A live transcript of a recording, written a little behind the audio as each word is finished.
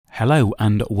Hello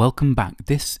and welcome back.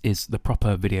 This is the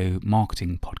Proper Video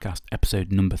Marketing Podcast,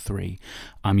 episode number 3.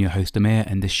 I'm your host Amir,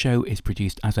 and this show is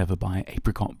produced as ever by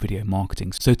Apricot Video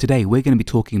Marketing. So today we're going to be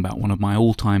talking about one of my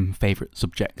all-time favourite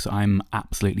subjects I'm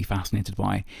absolutely fascinated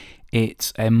by.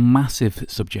 It's a massive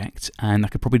subject, and I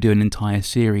could probably do an entire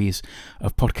series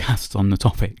of podcasts on the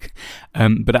topic.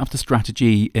 But after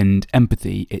strategy and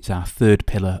empathy, it's our third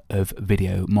pillar of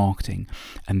video marketing,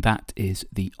 and that is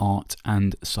the art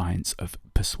and science of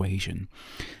persuasion.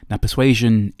 Now,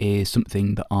 persuasion is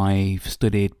something that I've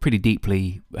studied pretty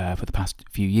deeply for the past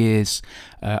few years.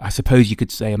 I suppose you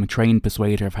could say I'm a trained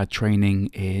persuader. I've had training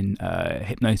in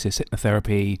hypnosis,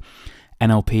 hypnotherapy,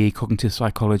 NLP, cognitive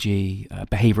psychology,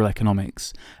 behavioral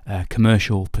economics,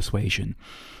 commercial persuasion.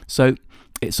 So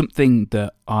it's something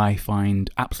that I find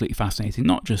absolutely fascinating,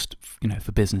 not just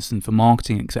for business and for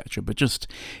marketing, etc., but just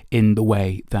in the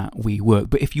way that we work.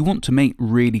 But if you want to make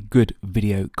really good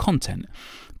video content,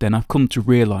 then I've come to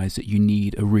realize that you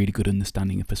need a really good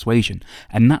understanding of persuasion.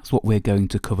 And that's what we're going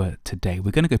to cover today. We're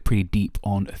going to go pretty deep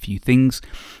on a few things,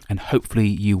 and hopefully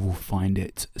you will find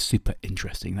it super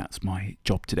interesting. That's my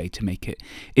job today, to make it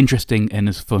interesting and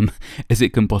as fun as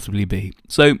it can possibly be.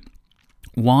 So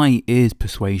why is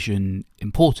persuasion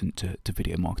important to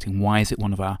video marketing? Why is it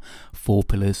one of our 4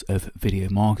 pillars of video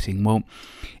marketing? Well,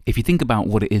 if you think about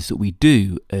what it is that we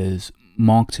do as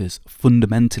marketers,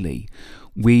 fundamentally,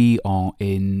 we are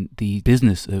in the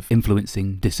business of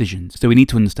influencing decisions. So we need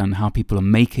to understand how people are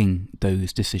making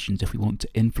those decisions if we want to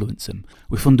influence them.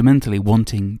 We're fundamentally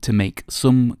wanting to make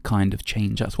some kind of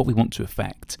change. That's what we want to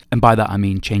affect. And by that I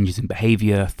mean changes in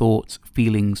behavior, thoughts,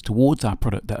 feelings towards our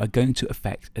product that are going to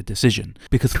affect a decision,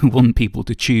 because we want people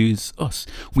to choose us.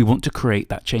 We want to create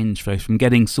that change first, from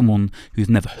getting someone who's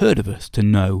never heard of us to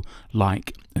know,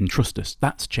 like, and trust us.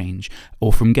 That's change.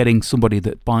 Or from getting somebody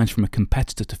that buys from a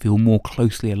competitor to feel more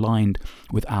closely aligned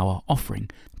with our offering.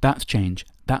 That's change.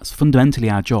 That's fundamentally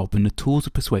our job, and the tools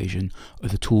of persuasion are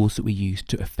the tools that we use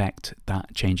to affect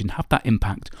that change and have that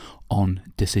impact on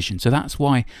decisions. So that's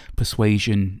why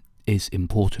persuasion is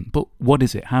important. But what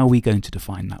is it? How are we going to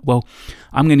define that? Well,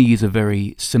 I'm going to use a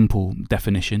very simple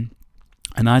definition.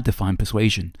 And I define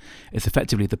persuasion as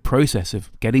effectively the process of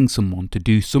getting someone to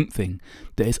do something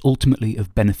that is ultimately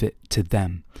of benefit to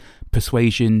them.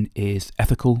 Persuasion is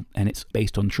ethical and it's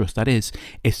based on trust. That is,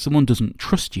 if someone doesn't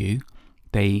trust you,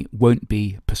 they won't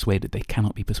be persuaded. They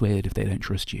cannot be persuaded if they don't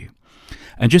trust you.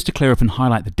 And just to clear up and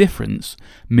highlight the difference,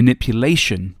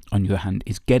 manipulation, on the other hand,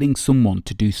 is getting someone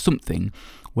to do something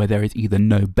where there is either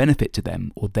no benefit to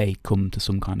them or they come to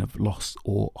some kind of loss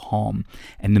or harm,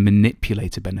 and the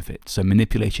manipulator benefits. So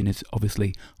manipulation is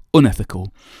obviously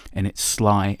unethical, and it's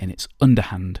sly and it's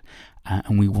underhand,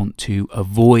 and we want to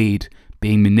avoid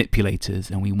being manipulators,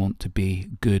 and we want to be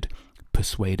good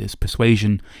persuaders.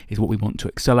 Persuasion is what we want to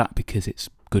excel at because it's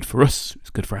good for us, it's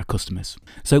good for our customers.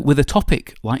 So with a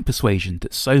topic like persuasion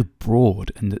that's so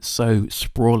broad and that's so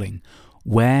sprawling,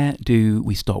 where do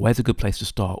we start? Where's a good place to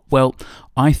start? Well,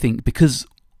 I think because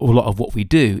a lot of what we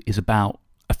do is about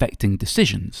affecting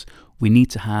decisions, we need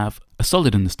to have a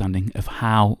solid understanding of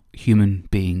how human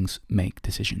beings make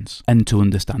decisions. And to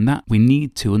understand that, we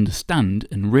need to understand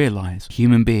and realize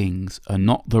human beings are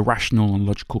not the rational and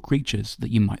logical creatures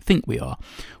that you might think we are.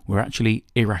 We're actually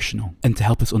irrational. And to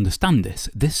help us understand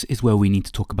this is where we need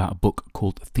to talk about a book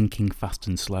called Thinking Fast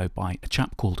and Slow by a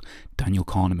chap called Daniel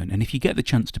Kahneman. And if you get the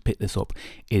chance to pick this up,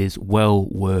 it is well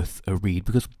worth a read,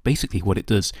 because basically what it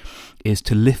does is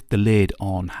to lift the lid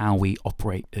on how we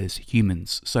operate as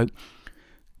humans. So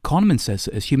Kahneman says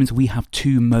that as humans, we have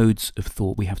 2 modes of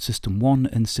thought. We have system 1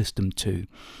 and system 2.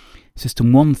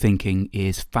 System 1 thinking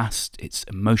is fast, it's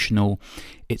emotional,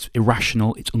 it's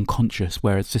irrational, it's unconscious,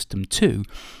 whereas system 2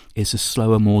 is a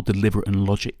slower, more deliberate and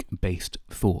logic-based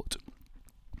thought.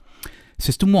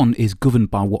 System 1 is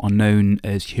governed by what are known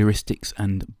as heuristics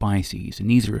and biases, and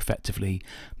these are effectively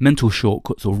mental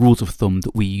shortcuts or rules of thumb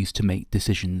that we use to make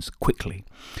decisions quickly.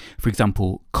 For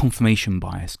example, confirmation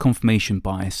bias. Confirmation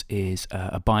bias is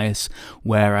a bias,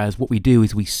 whereas what we do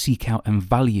is we seek out and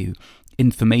value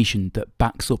information that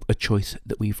backs up a choice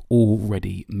that we've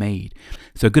already made.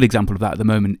 So a good example of that at the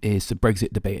moment is the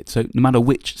Brexit debate. So no matter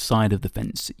which side of the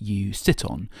fence you sit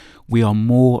on, we are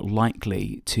more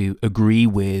likely to agree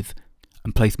with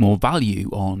and place more value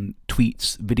on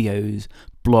tweets, videos,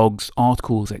 blogs,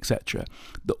 articles, etc.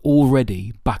 that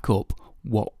already back up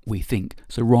what we think.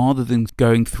 So rather than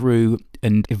going through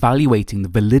and evaluating the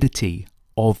validity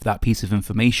of that piece of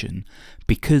information,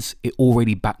 because it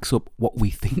already backs up what we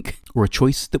think or a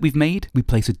choice that we've made, we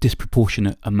place a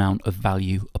disproportionate amount of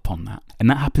value upon that.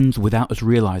 And that happens without us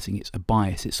realizing it's a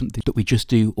bias. It's something that we just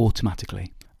do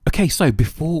automatically. Okay, so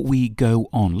before we go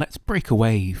on, let's break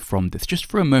away from this just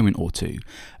for a moment or two,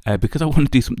 because I want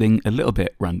to do something a little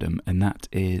bit random, and that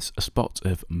is a spot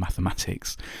of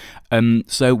mathematics.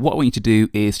 So what I want you to do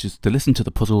is just to listen to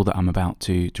the puzzle that I'm about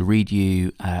to read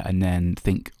you, and then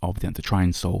think of the answer, try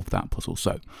and solve that puzzle.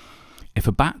 So if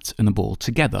a bat and a ball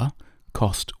together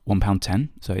cost £1.10,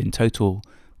 so in total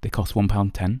they cost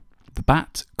 £1.10, the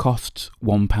bat costs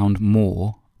 £1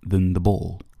 more than the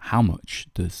ball. How much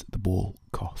does the ball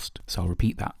cost? So I'll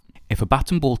repeat that. If a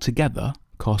bat and ball together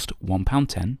cost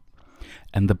 £1.10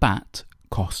 and the bat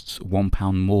costs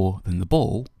 £1 more than the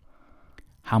ball,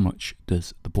 how much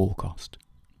does the ball cost?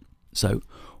 So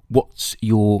what's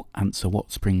your answer?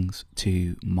 What springs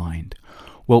to mind?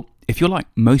 Well, if you're like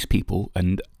most people,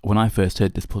 and when I first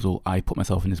heard this puzzle, I put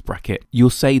myself in this bracket,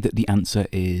 you'll say that the answer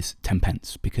is 10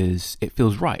 pence because it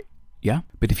feels right. Yeah?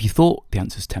 But if you thought the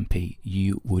answer is 10p,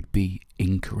 you would be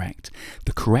incorrect.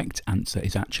 The correct answer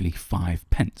is actually 5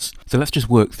 pence. So let's just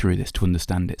work through this to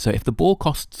understand it. So if the ball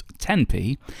costs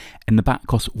 10p and the bat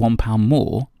costs £1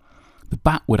 more, the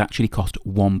bat would actually cost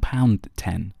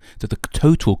 £1.10. So the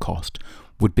total cost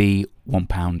would be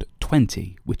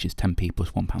 £1.20, which is 10p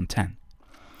plus £1.10.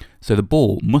 So the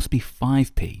ball must be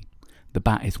 5p. The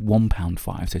bat is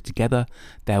 £1.5. So together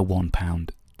they're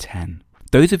 £1.10.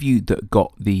 Those of you that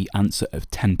got the answer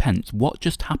of 10 pence, what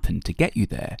just happened to get you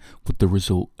there was the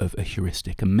result of a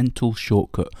heuristic, a mental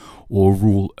shortcut or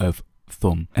rule of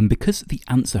thumb. And because the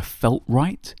answer felt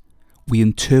right, we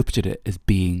interpreted it as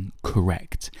being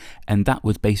correct. And that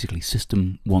was basically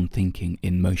system one thinking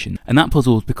in motion. And that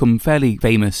puzzle has become fairly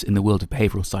famous in the world of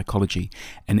behavioral psychology.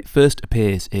 And it first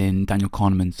appears in Daniel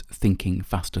Kahneman's Thinking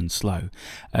Fast and Slow.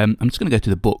 I'm just going to go to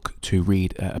the book to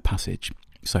read a passage.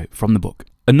 So from the book.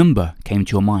 A number came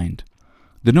to your mind.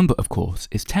 The number, of course,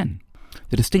 is 10.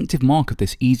 The distinctive mark of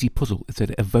this easy puzzle is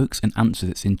that it evokes an answer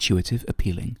that's intuitive,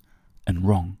 appealing, and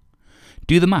wrong.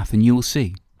 Do the math and you will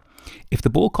see. If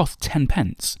the ball costs 10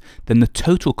 pence, then the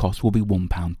total cost will be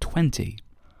 £1.20.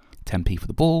 10p for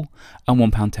the ball and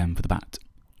 £1.10 for the bat,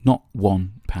 not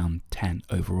 £1.10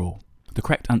 overall. The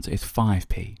correct answer is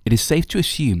 5p. It is safe to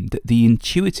assume that the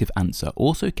intuitive answer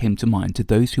also came to mind to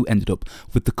those who ended up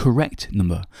with the correct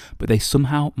number, but they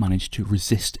somehow managed to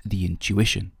resist the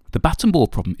intuition. The bat and ball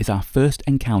problem is our first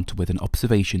encounter with an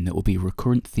observation that will be a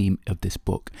recurrent theme of this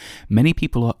book. Many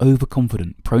people are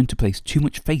overconfident, prone to place too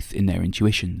much faith in their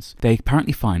intuitions. They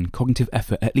apparently find cognitive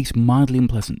effort at least mildly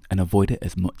unpleasant and avoid it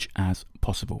as much as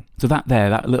possible. So that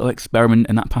little experiment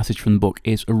and that passage from the book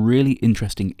is a really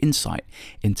interesting insight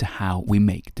into how we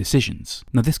make decisions.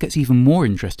 Now this gets even more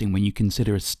interesting when you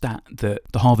consider a stat that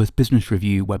the Harvard Business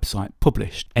Review website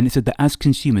published, and it said that as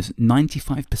consumers,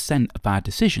 95% of our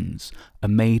decisions are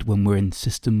made when we're in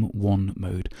system one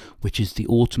mode, which is the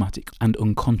automatic and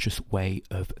unconscious way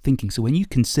of thinking. So when you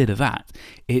consider that,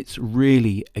 it's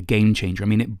really a game changer. I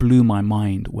mean, it blew my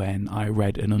mind when I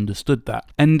read and understood that.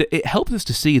 And it helps us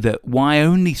to see that why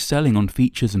only selling on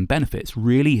features and benefits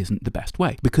really isn't the best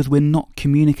way, because we're not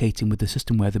communicating with the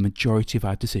system where the majority of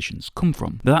our decisions come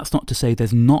from. Now, that's not to say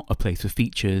there's not a place for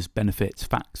features, benefits,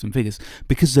 facts and figures,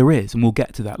 because there is, and we'll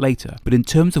get to that later. But in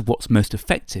terms of what's most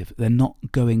effective, they're not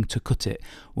going to cut it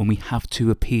when we have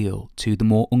to appeal to the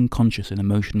more unconscious and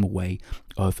emotional way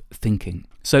of thinking.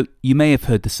 So you may have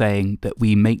heard the saying that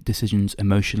we make decisions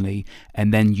emotionally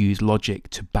and then use logic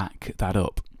to back that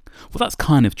up. Well, that's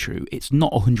kind of true. It's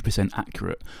not 100%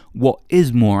 accurate. What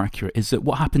is more accurate is that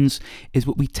what happens is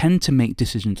that we tend to make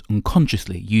decisions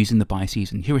unconsciously using the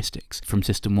biases and heuristics from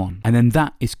System 1. And then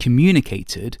that is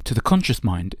communicated to the conscious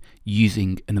mind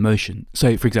using an emotion.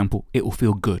 So, for example, it will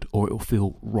feel good or it will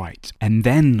feel right. And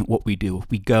then what we do,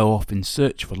 we go off in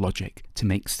search for logic to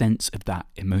make sense of that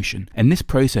emotion. And this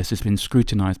process has been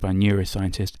scrutinized by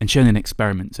neuroscientists and shown in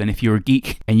experiments. And if you're a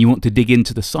geek and you want to dig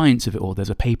into the science of it all,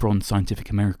 there's a paper on Scientific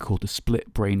American called The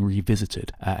Split Brain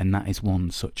Revisited, and that is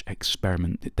one such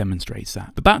experiment that demonstrates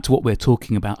that. But back to what we're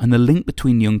talking about and the link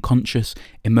between the unconscious,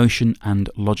 emotion and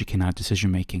logic in our decision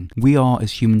making. We are,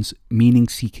 as humans,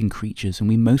 meaning-seeking creatures, and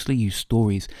we mostly use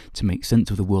stories to make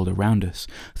sense of the world around us.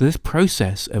 So this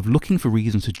process of looking for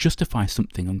reasons to justify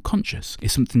something unconscious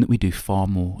is something that we do far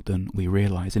more than we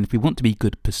realise. And if we want to be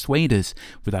good persuaders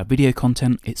with our video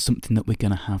content, it's something that we're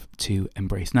going to have to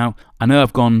embrace. Now, I know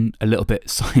I've gone a little bit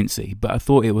sciencey, but I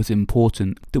thought it was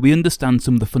important that we understand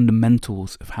some of the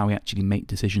fundamentals of how we actually make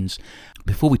decisions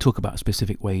before we talk about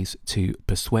specific ways to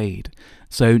persuade.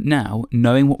 So now,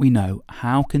 knowing what we know,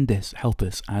 how can this help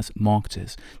us as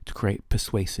marketers to create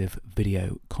persuasive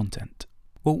video content?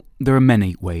 Well, there are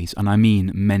many ways, and I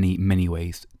mean many, many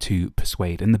ways to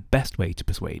persuade. And the best way to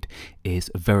persuade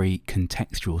is very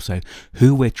contextual. So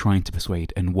who we're trying to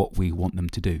persuade and what we want them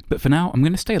to do. But for now, I'm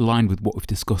going to stay aligned with what we've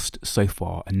discussed so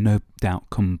far and no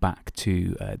doubt come back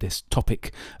to this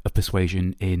topic of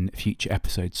persuasion in future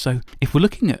episodes. So if we're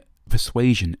looking at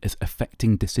persuasion as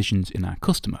affecting decisions in our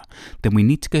customer, then we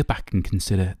need to go back and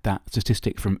consider that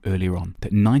statistic from earlier on,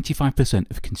 that 95%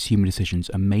 of consumer decisions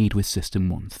are made with System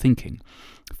 1 thinking,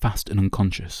 fast and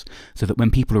unconscious, so that when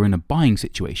people are in a buying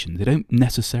situation, they don't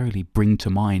necessarily bring to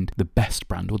mind the best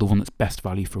brand or the one that's best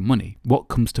value for money. What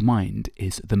comes to mind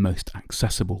is the most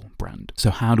accessible brand.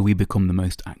 So how do we become the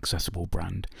most accessible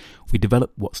brand? We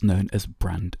develop what's known as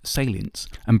brand salience.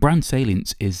 And brand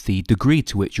salience is the degree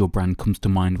to which your brand comes to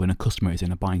mind when a customer is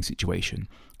in a buying situation.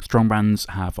 Strong brands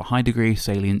have a high degree of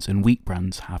salience and weak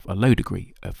brands have a low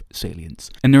degree of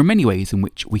salience. And there are many ways in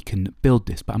which we can build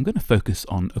this, but I'm going to focus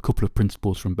on a couple of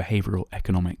principles from behavioral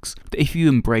economics that if you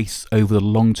embrace over the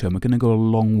long term are going to go a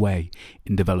long way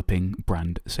in developing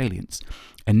brand salience.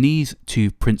 And these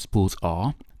two principles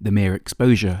are the mere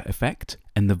exposure effect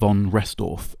and the von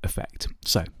Restorff effect.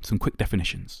 So, some quick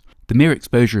definitions. The mere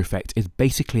exposure effect is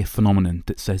basically a phenomenon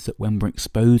that says that when we're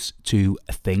exposed to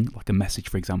a thing, like a message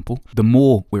for example, the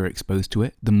more we're exposed to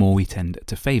it, the more we tend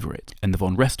to favour it. And the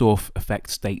von Restorff effect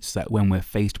states that when we're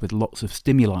faced with lots of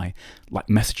stimuli, like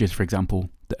messages for example,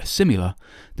 that are similar,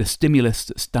 the stimulus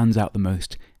that stands out the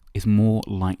most is more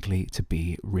likely to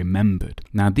be remembered.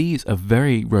 Now, these are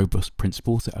very robust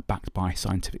principles that are backed by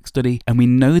scientific study, and we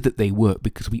know that they work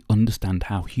because we understand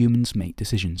how humans make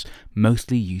decisions,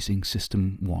 mostly using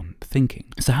System 1 thinking.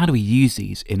 So how do we use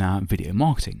these in our video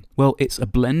marketing? Well, it's a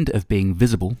blend of being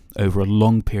visible over a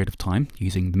long period of time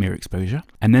using the mere exposure,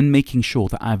 and then making sure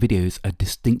that our videos are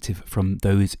distinctive from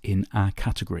those in our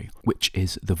category, which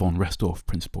is the von Restorff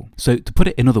principle. So to put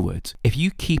it in other words, if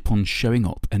you keep on showing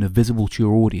up and are visible to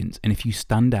your audience, and if you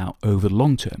stand out over the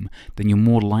long term, then you're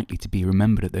more likely to be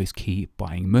remembered at those key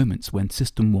buying moments when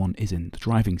System 1 is in the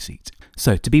driving seat.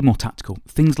 So to be more tactical,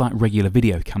 things like regular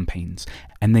video campaigns,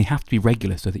 and they have to be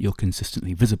regular so that you're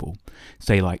consistently visible,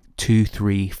 say like 2,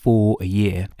 3, 4 a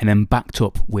year, and then backed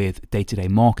up with day-to-day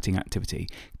marketing activity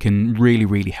can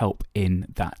really help in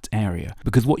that area.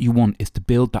 Because what you want is to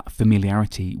build that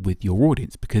familiarity with your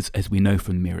audience, because as we know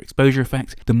from the mere exposure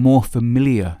effect, the more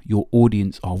familiar your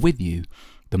audience are with you,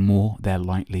 the more they're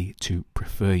likely to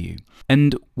prefer you.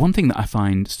 And one thing that I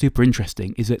find super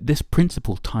interesting is that this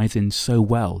principle ties in so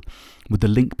well with the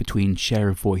link between share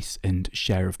of voice and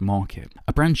share of market.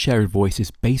 A brand's share of voice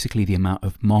is basically the amount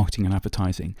of marketing and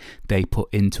advertising they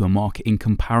put into a market in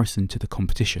comparison to the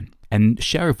competition. And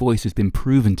share of voice has been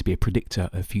proven to be a predictor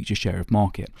of future share of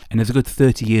market. And there's a good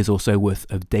 30 years or so worth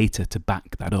of data to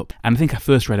back that up. And I think I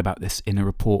first read about this in a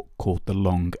report called The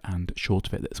Long and Short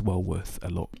of It that's well worth a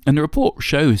look. And the report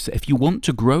shows that if you want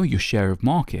to grow your share of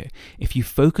market, if you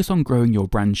focus on growing your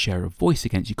brand share of voice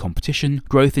against your competition,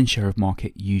 growth in share of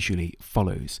market usually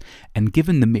follows. And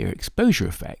given the mere exposure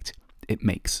effect, it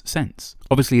makes sense.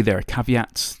 Obviously, there are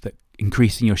caveats that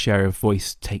increasing your share of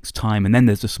voice takes time, and then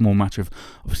there's a small matter of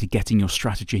obviously getting your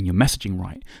strategy and your messaging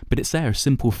right, but it's there, a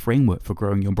simple framework for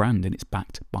growing your brand, and it's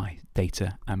backed by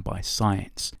data and by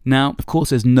science. Now, of course,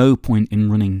 there's no point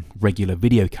in running regular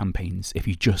video campaigns if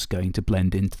you're just going to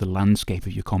blend into the landscape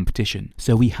of your competition,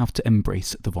 so we have to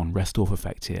embrace the von Restorff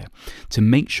effect here to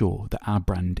make sure that our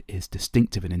brand is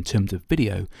distinctive. And in terms of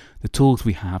video, the tools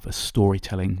we have are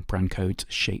storytelling, brand codes,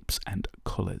 shapes and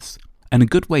colours. And a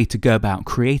good way to go about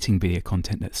creating video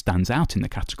content that stands out in the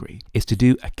category is to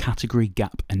do a category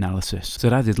gap analysis. So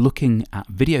that is looking at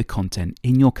video content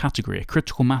in your category, a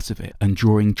critical mass of it, and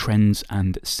drawing trends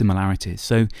and similarities.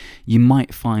 So you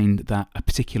might find that a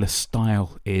particular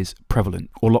style is prevalent,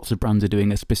 or lots of brands are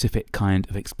doing a specific kind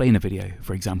of explainer video,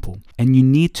 for example. And you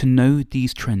need to know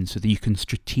these trends so that you can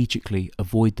strategically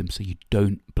avoid them so you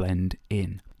don't blend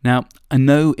in. Now, I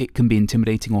know it can be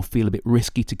intimidating or feel a bit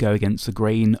risky to go against the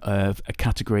grain of a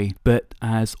category, but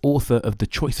as author of The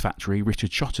Choice Factory, Richard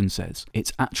Shotton says,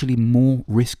 it's actually more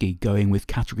risky going with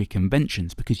category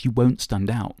conventions because you won't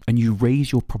stand out, and you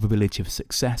raise your probability of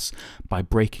success by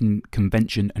breaking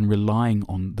convention and relying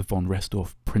on the von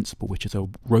Restorff principle, which is a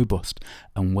robust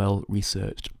and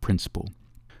well-researched principle.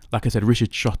 Like I said,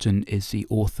 Richard Shotton is the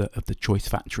author of The Choice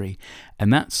Factory,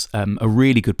 and that's a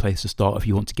really good place to start if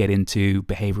you want to get into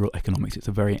behavioral economics. It's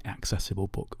a very accessible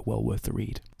book, well worth the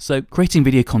read. So creating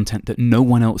video content that no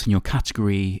one else in your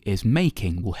category is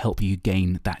making will help you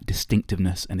gain that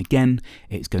distinctiveness, and again,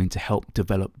 it's going to help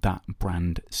develop that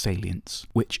brand salience,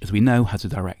 which, as we know, has a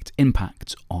direct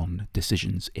impact on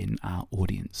decisions in our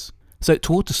audience. So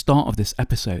towards the start of this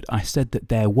episode, I said that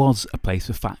there was a place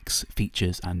for facts,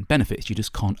 features and benefits. You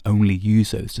just can't only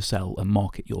use those to sell and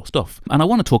market your stuff. And I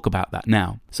want to talk about that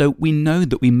now. So we know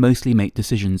that we mostly make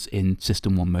decisions in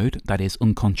System 1 mode, that is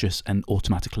unconscious and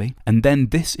automatically. And then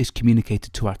this is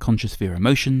communicated to our conscious via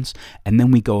emotions. And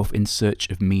then we go off in search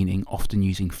of meaning, often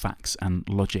using facts and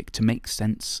logic to make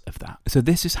sense of that. So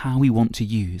this is how we want to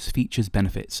use features,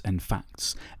 benefits and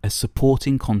facts as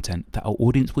supporting content that our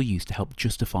audience will use to help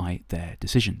justify their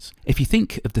decisions. If you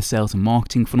think of the sales and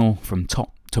marketing funnel from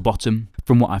top to bottom,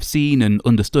 from what I've seen and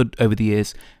understood over the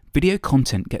years, video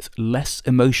content gets less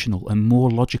emotional and more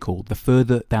logical the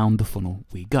further down the funnel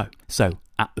we go. So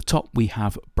at the top we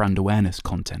have brand awareness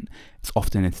content. It's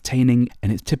often entertaining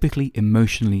and it's typically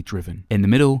emotionally driven. In the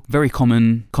middle, very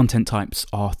common content types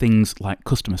are things like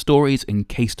customer stories and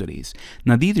case studies.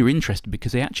 Now these are interesting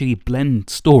because they actually blend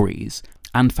stories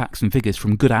and facts and figures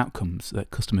from good outcomes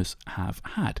that customers have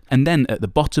had. And then at the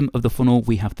bottom of the funnel,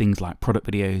 we have things like product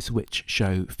videos, which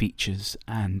show features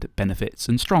and benefits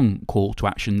and strong call to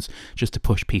actions just to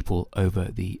push people over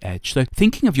the edge. So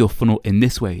thinking of your funnel in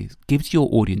this way gives your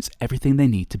audience everything they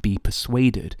need to be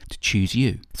persuaded to choose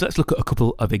you. So let's look at a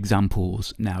couple of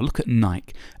examples now. Look at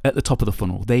Nike at the top of the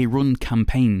funnel. They run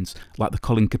campaigns like the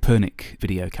Colin Kaepernick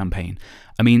video campaign.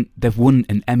 I mean, they've won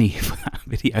an Emmy for that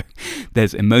video.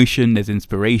 There's emotion, there's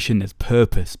inspiration, there's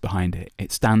purpose behind it.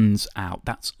 It stands out.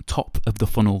 That's top of the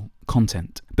funnel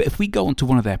content. But if we go onto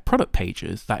one of their product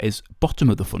pages, that is bottom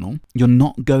of the funnel, you're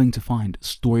not going to find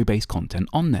story-based content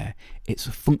on there. It's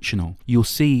functional. You'll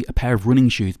see a pair of running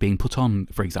shoes being put on,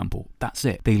 for example. That's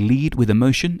it. They lead with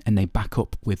emotion and they back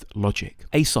up with logic.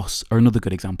 ASOS are another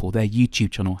good example. Their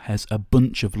YouTube channel has a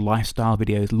bunch of lifestyle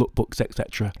videos, lookbooks,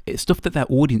 etc. It's stuff that their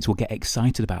audience will get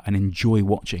excited about and enjoy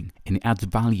watching, and it adds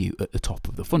value at the top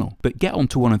of the funnel. But get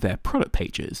onto one of their product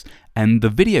pages and the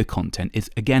video content is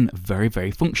again very,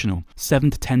 very functional.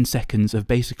 7 to 10 seconds of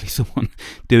basically someone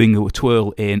doing a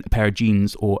twirl in a pair of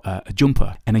jeans or a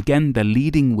jumper. And again, they're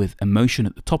leading with emotion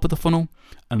at the top of the funnel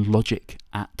and logic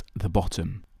at the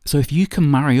bottom. So if you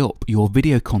can marry up your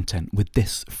video content with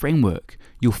this framework,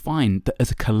 you'll find that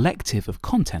as a collective of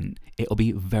content, it'll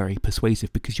be very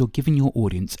persuasive because you're giving your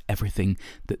audience everything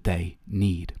that they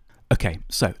need. Okay,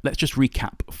 so let's just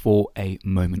recap for a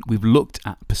moment. We've looked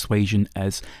at persuasion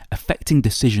as affecting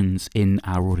decisions in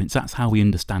our audience. That's how we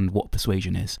understand what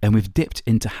persuasion is. And we've dipped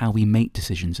into how we make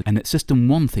decisions and that System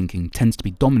 1 thinking tends to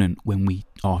be dominant when we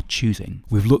are choosing.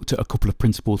 We've looked at a couple of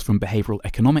principles from behavioral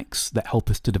economics that help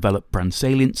us to develop brand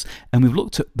salience. And we've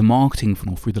looked at the marketing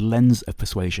funnel through the lens of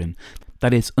persuasion.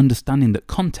 That is, understanding that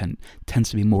content tends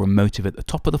to be more emotive at the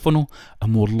top of the funnel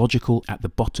and more logical at the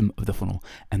bottom of the funnel,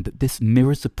 and that this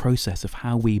mirrors the process of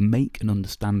how we make and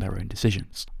understand our own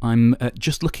decisions. I'm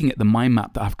just looking at the mind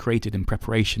map that I've created in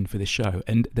preparation for this show,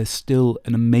 and there's still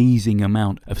an amazing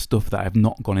amount of stuff that I've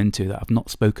not gone into, that I've not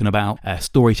spoken about.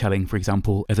 Storytelling, for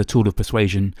example, as a tool of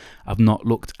persuasion. I've not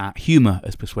looked at humour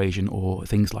as persuasion, or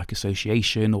things like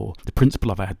association, or the principle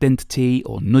of identity,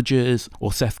 or nudges,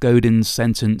 or Seth Godin's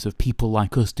sentence of people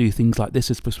like us do things like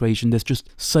this as persuasion. There's just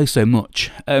so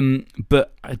much.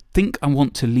 But I think I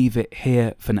want to leave it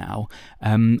here for now.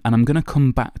 And I'm going to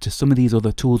come back to some of these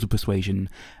other tools of persuasion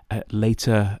at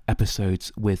later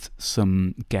episodes with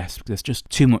some guests. There's just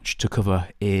too much to cover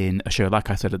in a show. Like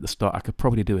I said at the start, I could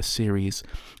probably do a series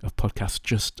of podcasts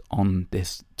just on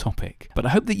this topic. But I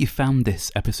hope that you found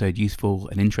this episode useful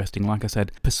and interesting. Like I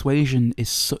said, persuasion is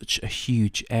such a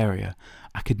huge area.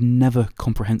 I could never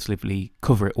comprehensively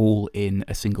cover it all in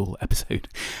a single episode.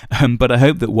 But I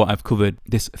hope that what I've covered,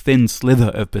 this thin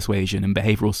slither of persuasion and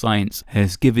behavioral science,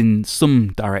 has given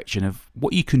some direction of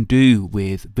what you can do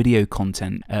with video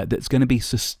content that's going to be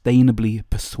sustainably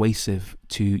persuasive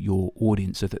to your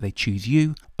audience so that they choose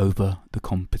you over the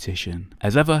competition.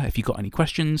 As ever, if you've got any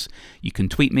questions, you can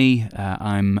tweet me.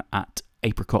 I'm at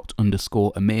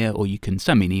apricot_Amir, or you can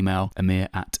send me an email,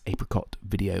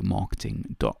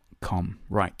 amir@apricotvideomarketing.com.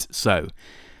 Right, so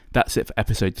that's it for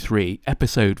episode 3.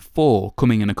 Episode 4,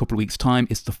 coming in a couple of weeks' time,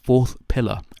 is the 4th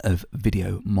pillar of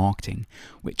video marketing,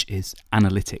 which is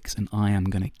analytics, and I am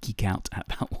going to geek out at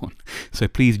that one. So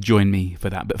please join me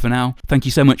for that. But for now, thank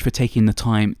you so much for taking the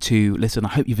time to listen. I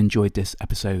hope you've enjoyed this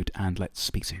episode, and let's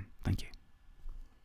speak soon. Thank you.